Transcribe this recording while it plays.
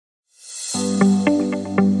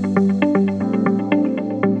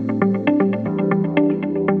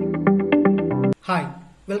Hi,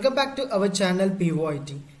 welcome back to our channel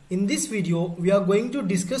PYT. In this video, we are going to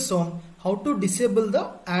discuss on how to disable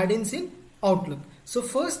the add-ins in Outlook. So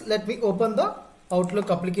first, let me open the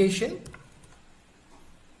Outlook application.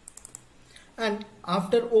 And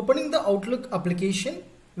after opening the Outlook application,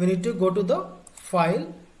 we need to go to the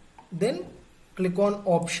File, then click on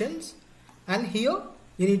Options, and here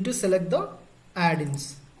you need to select the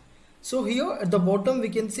add-ins. So here at the bottom we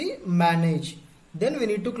can see Manage. Then we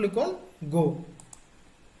need to click on Go.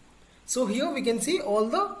 So here we can see all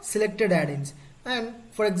the selected add-ins, and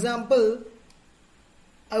for example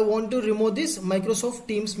I want to remove this Microsoft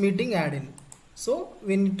Teams meeting add-in. So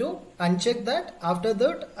we need to uncheck that. After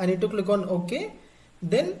that I need to click on OK.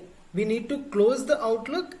 Then we need to close the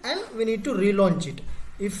Outlook and we need to relaunch it.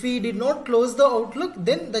 If we did not close the Outlook,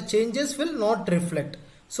 then the changes will not reflect.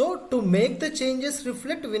 So to make the changes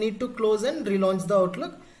reflect, we need to close and relaunch the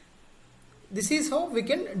Outlook. This is how we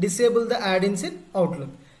can disable the add-ins in Outlook.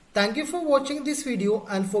 Thank you for watching this video,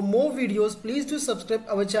 and for more videos please do subscribe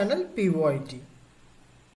our channel PYT.